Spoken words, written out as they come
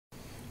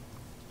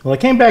Well, I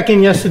came back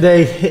in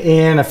yesterday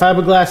and I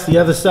fiberglassed the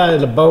other side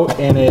of the boat,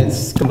 and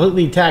it's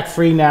completely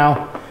tack-free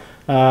now,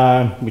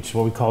 which is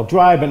what we call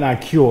dry but not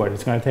cured.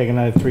 It's going to take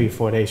another 3 or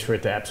 4 days for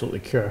it to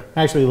absolutely cure.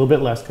 Actually, a little bit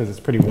less because it's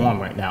pretty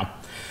warm right now.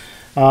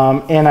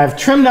 And I've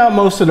trimmed out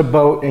most of the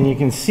boat, and you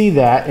can see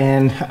that.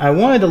 And I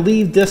wanted to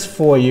leave this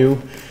for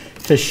you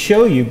to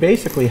show you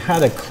basically how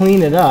to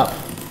clean it up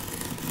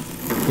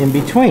in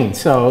between.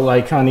 So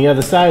like on the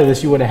other side of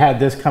this, you would have had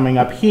this coming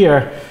up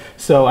here.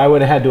 So I would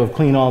have had to have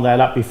cleaned all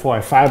that up before I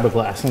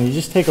fiberglass. And you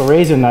just take a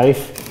razor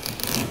knife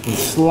and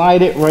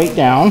slide it right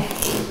down.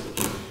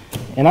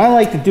 And I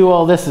like to do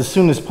all this as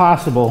soon as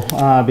possible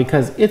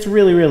because it's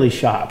really, really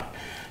sharp.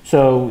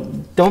 So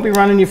don't be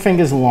running your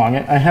fingers along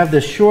it. I have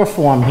this Shore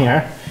Form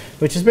here,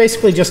 which is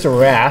basically just a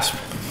rasp.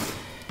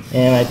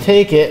 And I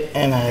take it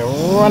and I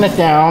run it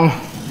down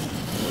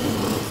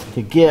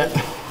to get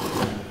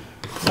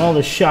all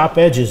the sharp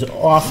edges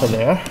off of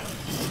there.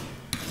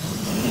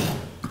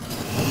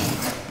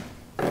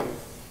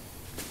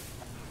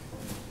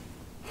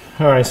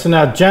 All right, so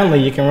now gently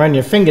you can run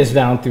your fingers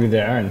down through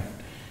there and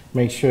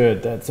make sure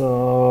that's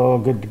all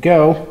good to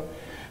go.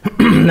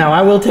 Now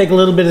I will take a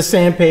little bit of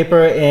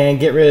sandpaper and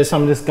get rid of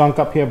some of this gunk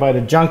up here by the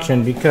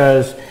junction,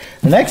 because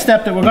the next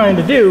step that we're going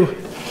to do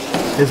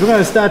is we're going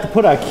to start to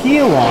put our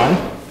keel on,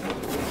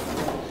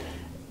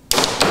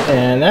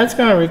 and that's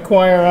going to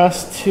require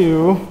us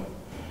to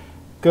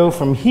go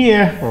from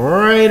here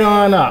right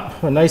on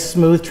up. A nice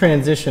smooth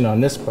transition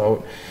on this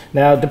boat.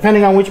 Now,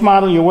 depending on which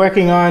model you're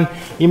working on,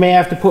 you may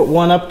have to put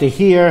one up to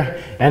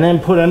here and then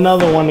put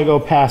another one to go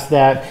past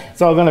that. It's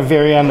all going to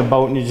vary on the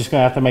boat, and you're just going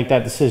to have to make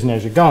that decision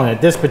as you're going.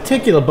 At this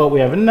particular boat, we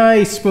have a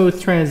nice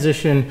smooth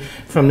transition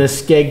from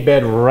this skeg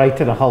bed right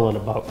to the hull of the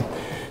boat.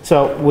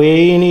 So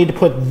we need to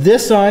put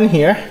this on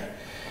here,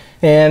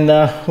 and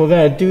we're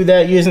going to do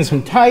that using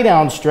some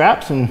tie-down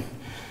straps, and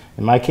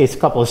in my case, a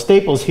couple of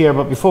staples here.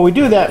 But before we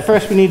do that,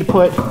 first we need to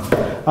put,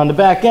 on the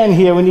back end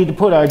here, we need to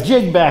put our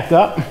jig back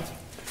up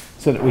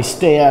so that we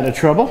stay out of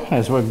trouble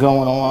as we're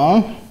going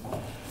along.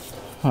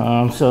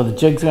 So the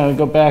jig's going to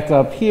go back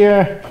up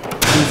here.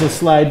 These will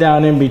slide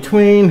down in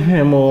between,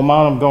 and we'll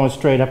mount them going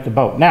straight up the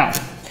boat. Now,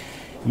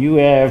 you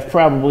have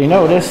probably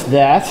noticed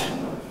that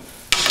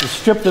the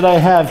strip that I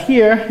have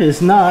here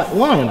is not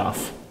long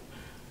enough.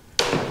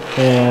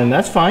 And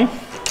that's fine,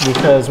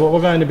 because what we're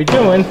going to be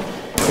doing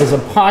is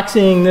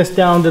epoxying this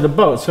down to the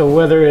boat. So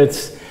whether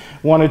it's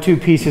 1 or 2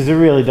 pieces, it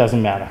really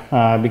doesn't matter,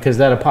 because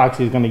that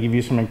epoxy is going to give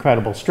you some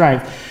incredible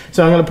strength.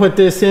 So I'm going to put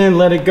this in,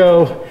 let it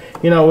go,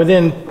 you know,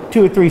 within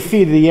 2 or 3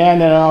 feet of the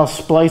end, and I'll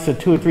splice a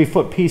 2 or 3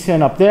 foot piece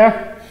in up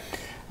there.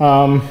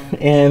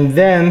 And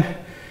then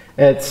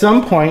at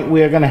some point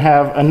we are going to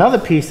have another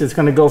piece that's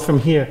going to go from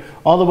here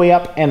all the way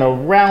up and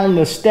around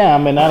the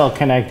stem, and that'll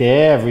connect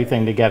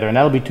everything together, and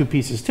that'll be 2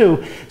 pieces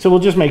too. So we'll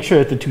just make sure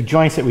that the 2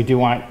 joints that we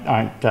do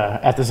aren't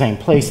at the same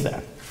place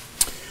there.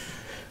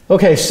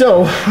 Okay,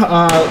 so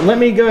let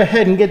me go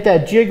ahead and get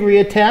that jig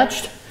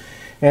reattached,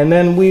 and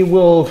then we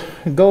will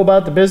go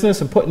about the business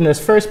of putting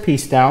this first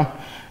piece down,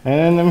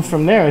 and then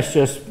from there it's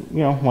just, you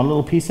know, one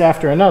little piece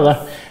after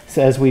another.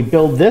 So as we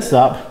build this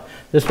up,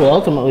 this will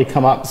ultimately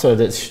come up so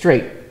that it's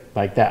straight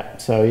like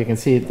that. So you can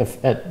see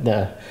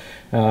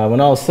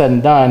when all is said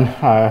and done,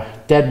 our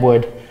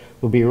deadwood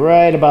will be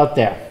right about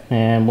there,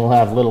 and we'll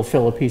have little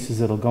filler pieces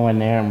that'll go in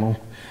there, and we'll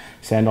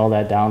sand all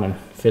that down and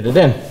fit it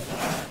in.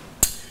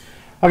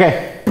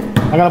 Okay,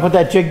 I'm going to put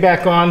that jig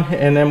back on,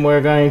 and then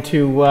we're going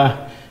to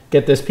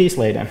get this piece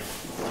laid in.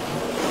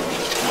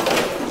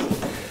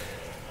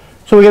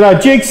 So we got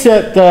our jig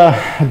set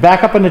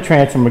back up in the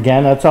transom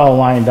again. That's all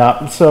lined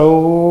up.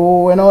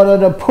 So in order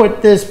to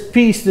put this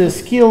piece,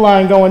 this keel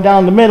line going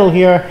down the middle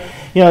here,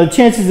 you know, the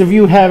chances of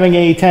you having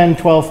a 10,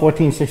 12,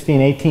 14,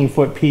 16, 18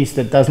 foot piece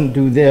that doesn't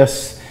do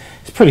this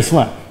is pretty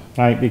slim,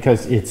 right?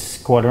 Because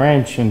it's 1/4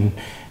 inch, and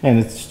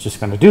it's just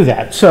going to do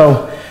that.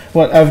 So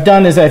what I've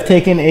done is I've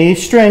taken a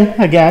string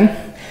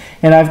again,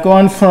 and I've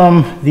gone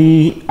from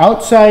the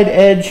outside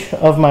edge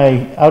of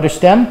my outer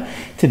stem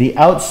to the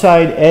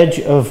outside edge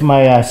of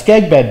my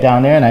skeg bed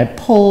down there, and I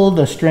pulled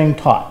the string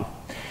taut.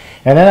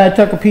 And then I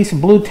took a piece of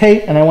blue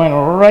tape and I went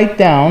right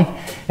down,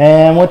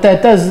 and what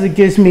that does is it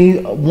gives me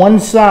one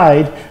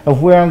side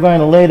of where I'm going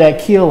to lay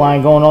that keel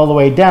line going all the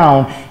way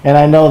down, and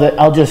I know that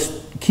I'll just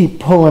keep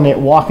pulling it,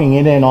 walking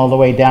it in all the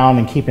way down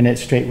and keeping it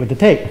straight with the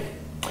tape.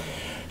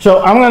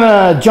 So I'm going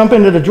to jump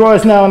into the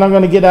drawers now, and I'm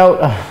going to get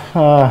out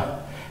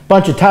a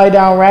bunch of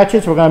tie-down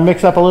ratchets. We're going to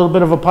mix up a little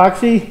bit of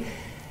epoxy,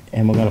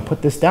 and we're going to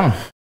put this down.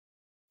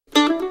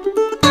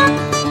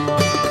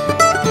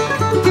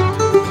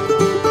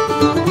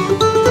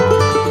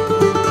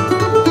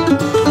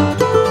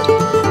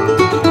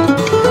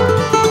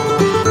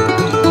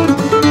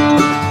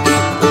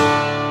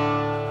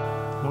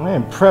 I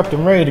am prepped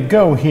and ready to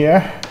go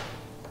here.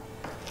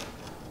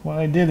 What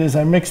I did is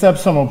I mixed up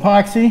some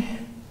epoxy.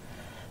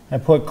 I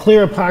put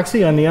clear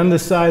epoxy on the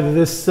underside of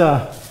this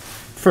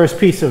first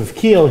piece of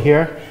keel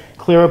here,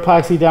 clear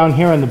epoxy down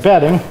here in the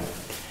bedding,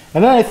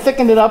 and then I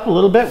thickened it up a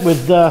little bit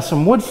with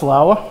some wood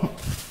flour.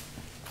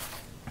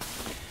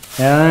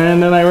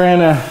 And then I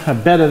ran a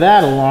bed of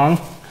that along.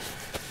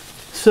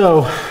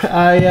 So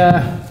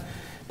I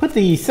put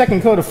the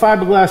second coat of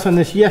fiberglass on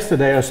this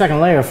yesterday, or second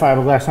layer of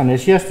fiberglass on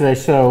this yesterday,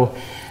 so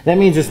that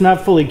means it's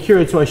not fully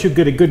cured, so I should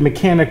get a good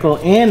mechanical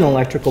and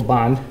electrical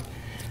bond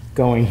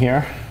going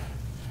here.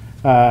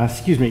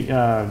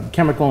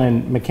 Chemical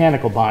and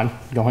mechanical bond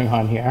going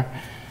on here.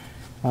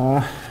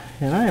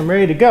 And I am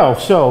ready to go.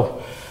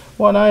 So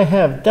what I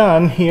have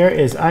done here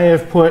is I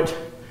have put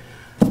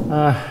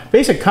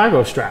basic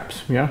cargo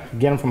straps, you know,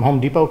 get them from Home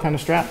Depot kind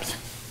of straps.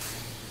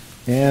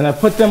 And I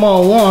put them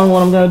all along.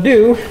 What I'm going to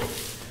do,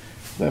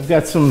 I've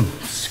got some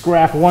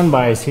scrap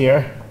 1-bys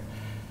here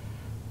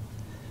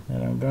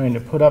that I'm going to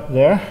put up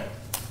there.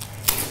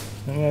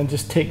 I'm going to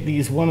just take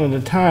these one at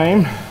a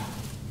time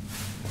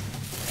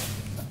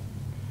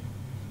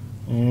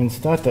and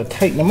start to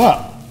tighten them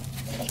up.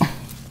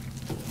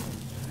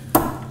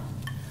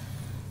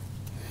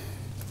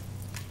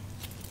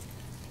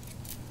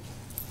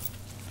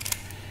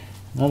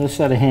 Another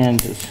set of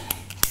hands is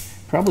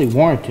probably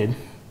warranted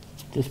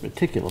this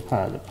particular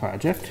part of the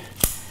project.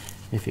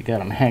 If you got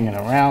them hanging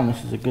around,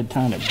 this is a good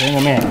time to bring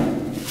them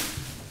in.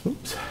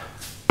 Oops,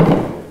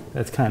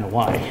 that's kind of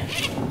why.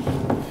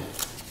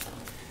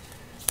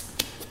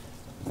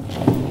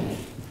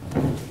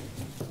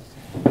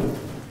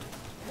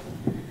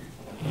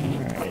 All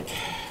right.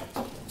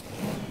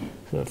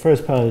 So the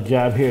first part of the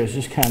job here is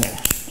just kind of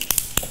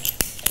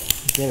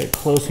get it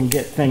close and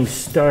get things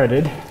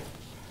started.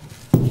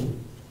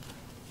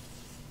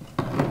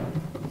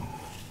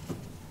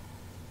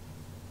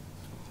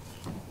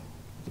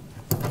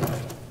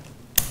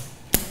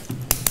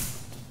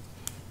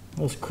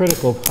 Most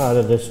critical part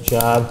of this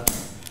job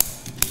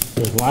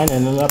is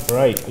lining it up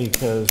right,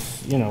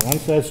 because, you know,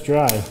 once that's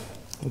dry,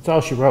 that's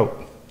all she wrote.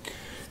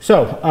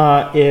 So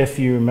if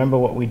you remember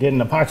what we did in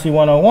Epoxy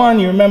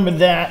 101, you remember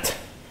that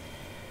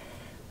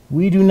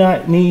we do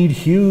not need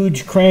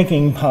huge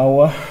cranking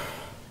power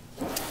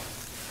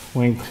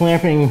when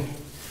clamping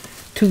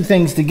two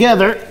things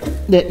together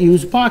that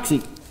use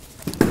epoxy.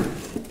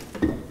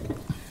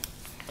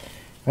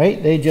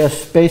 Right? They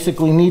just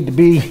basically need to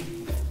be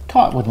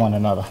taut with one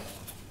another,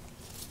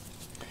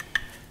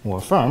 or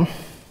firm.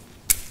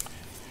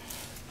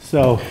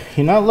 So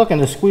you're not looking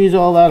to squeeze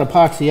all that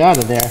epoxy out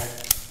of there.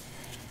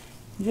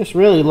 You're just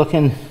really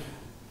looking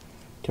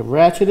to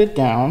ratchet it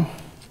down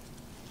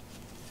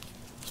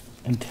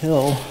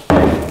until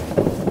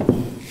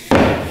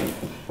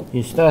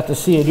you start to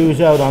see it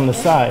ooze out on the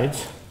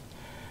sides.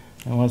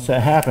 And once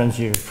that happens,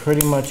 you've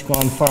pretty much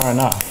gone far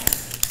enough.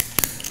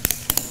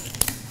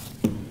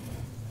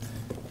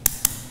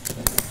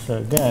 So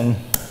again,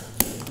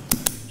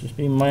 just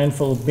be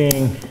mindful of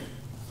being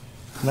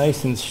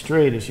nice and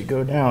straight as you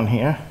go down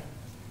here.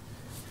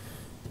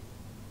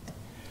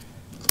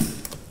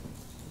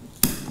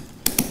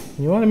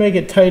 You want to make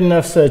it tight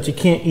enough so that you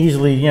can't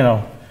easily, you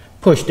know,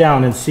 push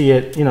down and see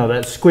it, you know,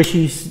 that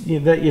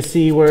squishy that you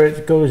see where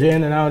it goes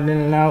in and out and in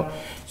and out.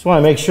 Just want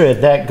to make sure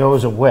that that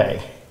goes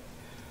away.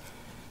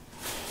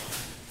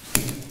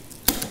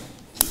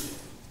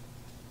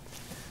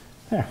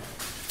 There.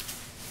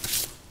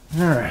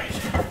 All right.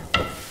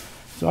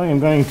 So I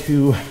am going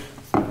to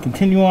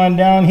continue on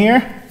down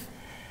here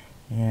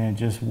and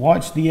just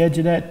watch the edge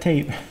of that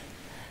tape.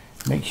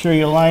 Make sure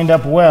you're lined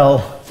up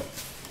well.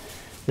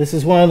 This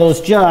is one of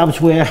those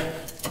jobs where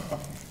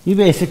you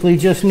basically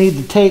just need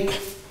to take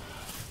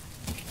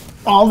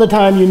all the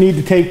time you need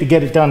to take to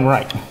get it done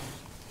right.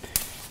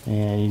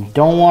 And you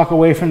don't walk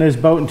away from this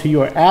boat until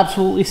you are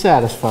absolutely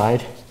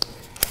satisfied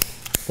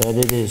that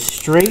it is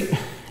straight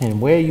and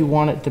where you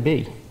want it to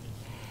be.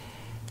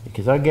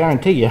 Because I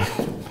guarantee you,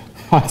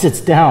 once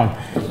it's down,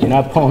 you're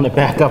not pulling it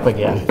back up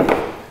again.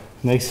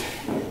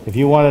 If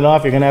you want it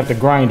off, you're going to have to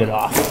grind it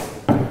off.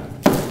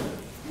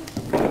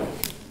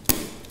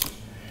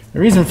 The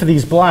reason for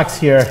these blocks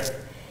here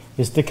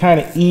is to kind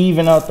of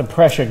even out the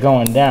pressure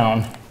going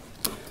down,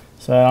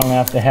 so I don't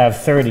have to have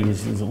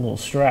 30s, these little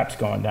straps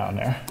going down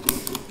there.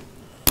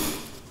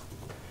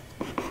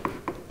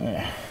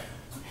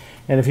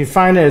 And if you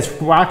find that it's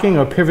rocking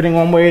or pivoting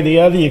one way or the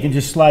other, you can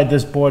just slide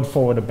this board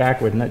forward or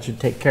backward, and that should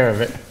take care of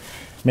it.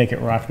 Make it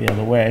rock the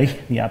other way,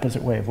 the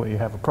opposite way of where you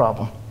have a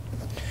problem.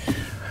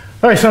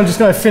 All right, so I'm just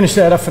going to finish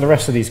that up for the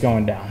rest of these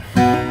going down.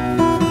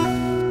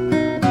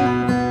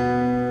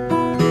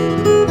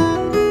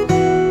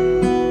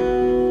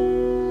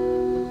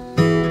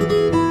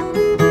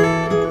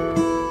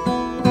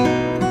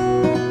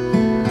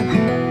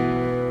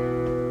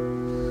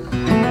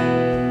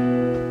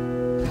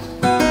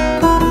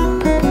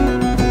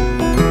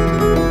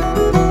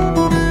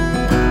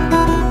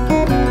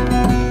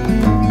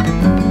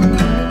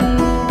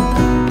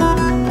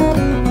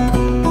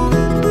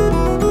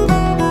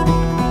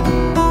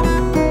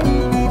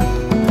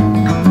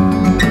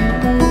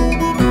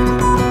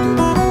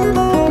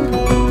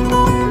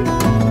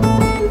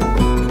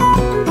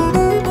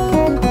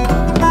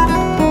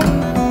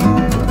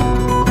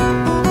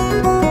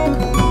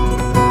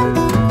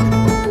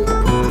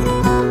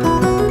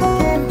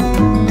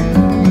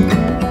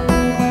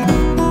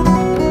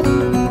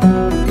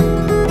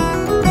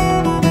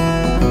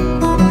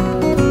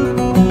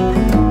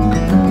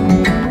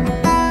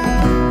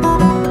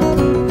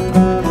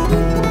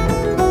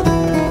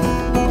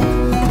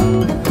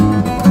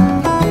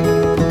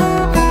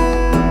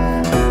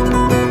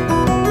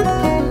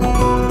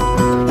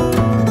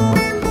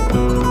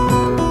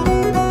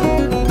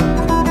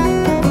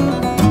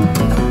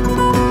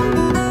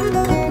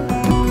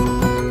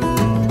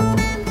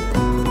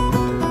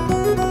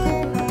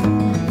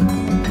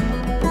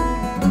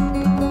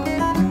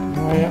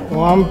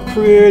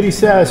 pretty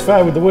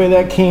satisfied with the way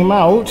that came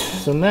out.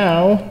 So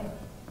now,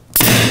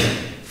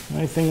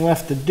 only thing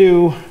left to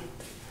do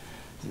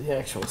is the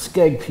actual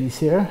skeg piece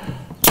here.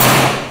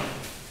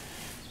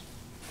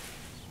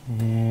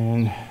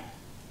 And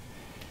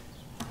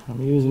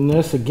I'm using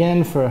this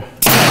again for a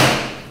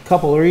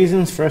couple of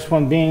reasons. First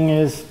one being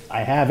is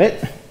I have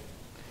it.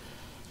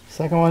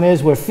 Second one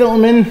is we're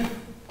filming,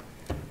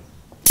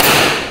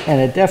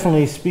 and it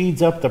definitely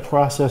speeds up the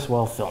process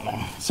while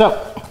filming. So,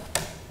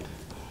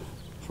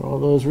 for all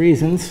those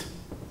reasons,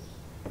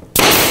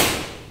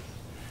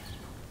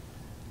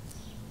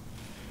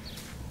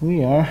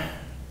 we are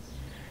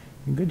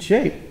in good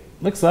shape,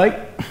 looks like.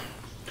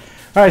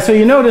 All right, so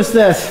you notice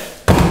this.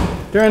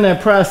 During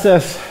that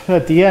process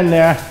at the end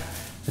there,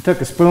 I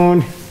took a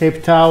spoon, paper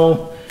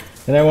towel,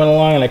 and I went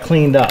along and I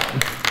cleaned up.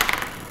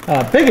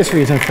 Biggest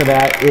reason for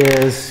that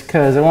is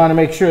because I want to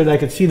make sure that I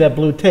could see that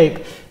blue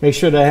tape, make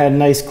sure that I had a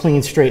nice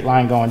clean straight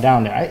line going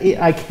down there.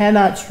 I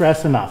cannot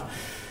stress enough.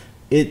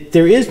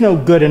 There is no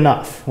good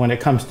enough when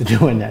it comes to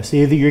doing this.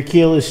 Either your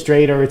keel is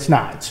straight or it's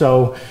not.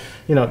 So,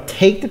 you know,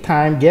 take the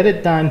time, get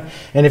it done.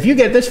 And if you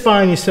get this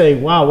far and you say,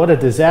 wow, what a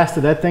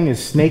disaster, that thing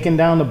is snaking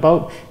down the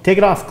boat, take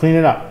it off, clean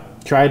it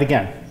up, try it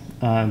again.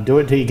 Do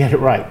it till you get it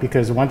right,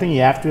 because the one thing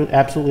you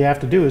absolutely have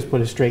to do is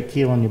put a straight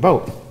keel on your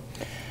boat.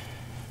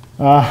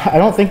 I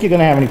don't think you're going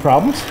to have any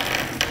problems.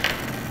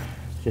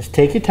 Just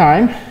take your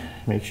time.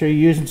 Make sure you're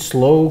using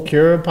slow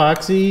cure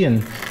epoxy,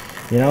 and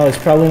you know, it's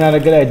probably not a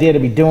good idea to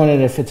be doing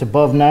it if it's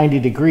above 90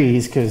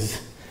 degrees,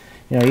 because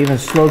you know, even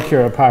slow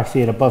cure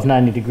epoxy at above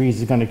 90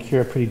 degrees is going to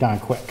cure pretty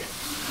darn quick.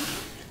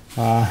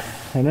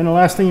 And then the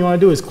last thing you want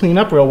to do is clean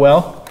up real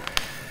well.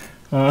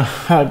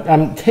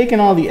 I'm taking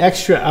all the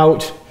extra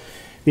out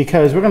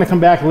because we're going to come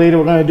back later.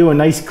 We're going to do a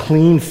nice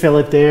clean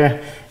fillet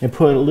there and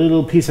put a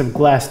little piece of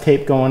glass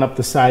tape going up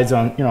the sides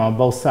on, you know, on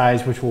both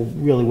sides, which will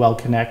really well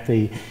connect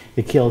the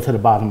keel to the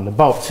bottom of the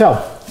boat.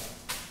 So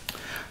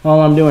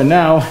all I'm doing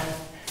now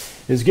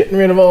is getting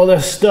rid of all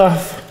this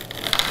stuff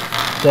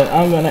that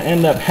I'm going to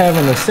end up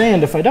having to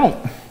sand if I don't.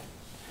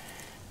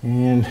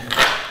 And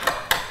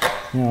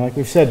you know, like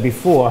we've said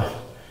before,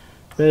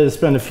 better to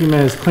spend a few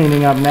minutes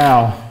cleaning up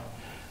now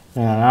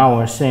than an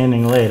hour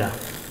sanding later.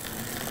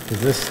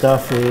 Because this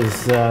stuff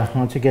is,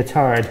 once it gets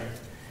hard,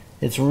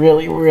 it's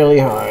really, really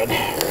hard.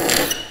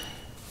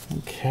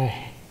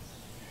 Okay.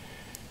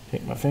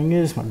 Take my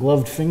fingers, my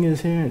gloved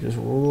fingers here, and just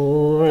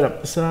roll right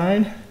up the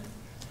side.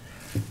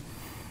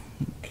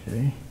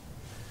 Okay.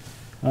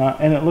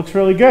 And it looks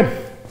really good.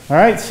 All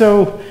right,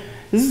 so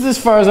this is as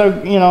far as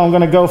I'm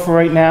going to go for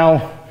right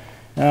now.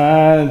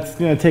 It's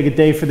going to take a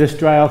day for this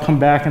dry. I'll come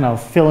back and I'll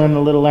fill in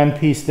the little end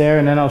piece there,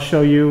 and then I'll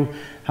show you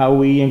how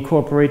we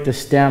incorporate the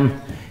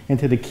stem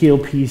into the keel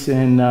piece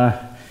and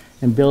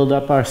build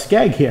up our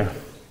skeg here.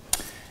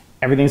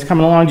 Everything's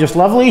coming along just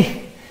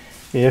lovely.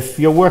 If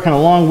you're working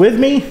along with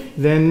me,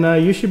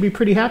 then you should be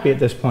pretty happy at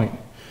this point,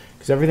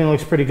 because everything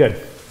looks pretty good.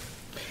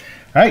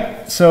 All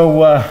right,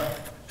 so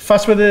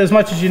fuss with it as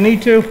much as you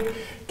need to.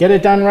 Get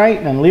it done right,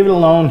 and leave it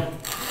alone.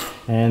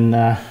 And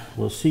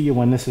we'll see you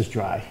when this is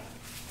dry.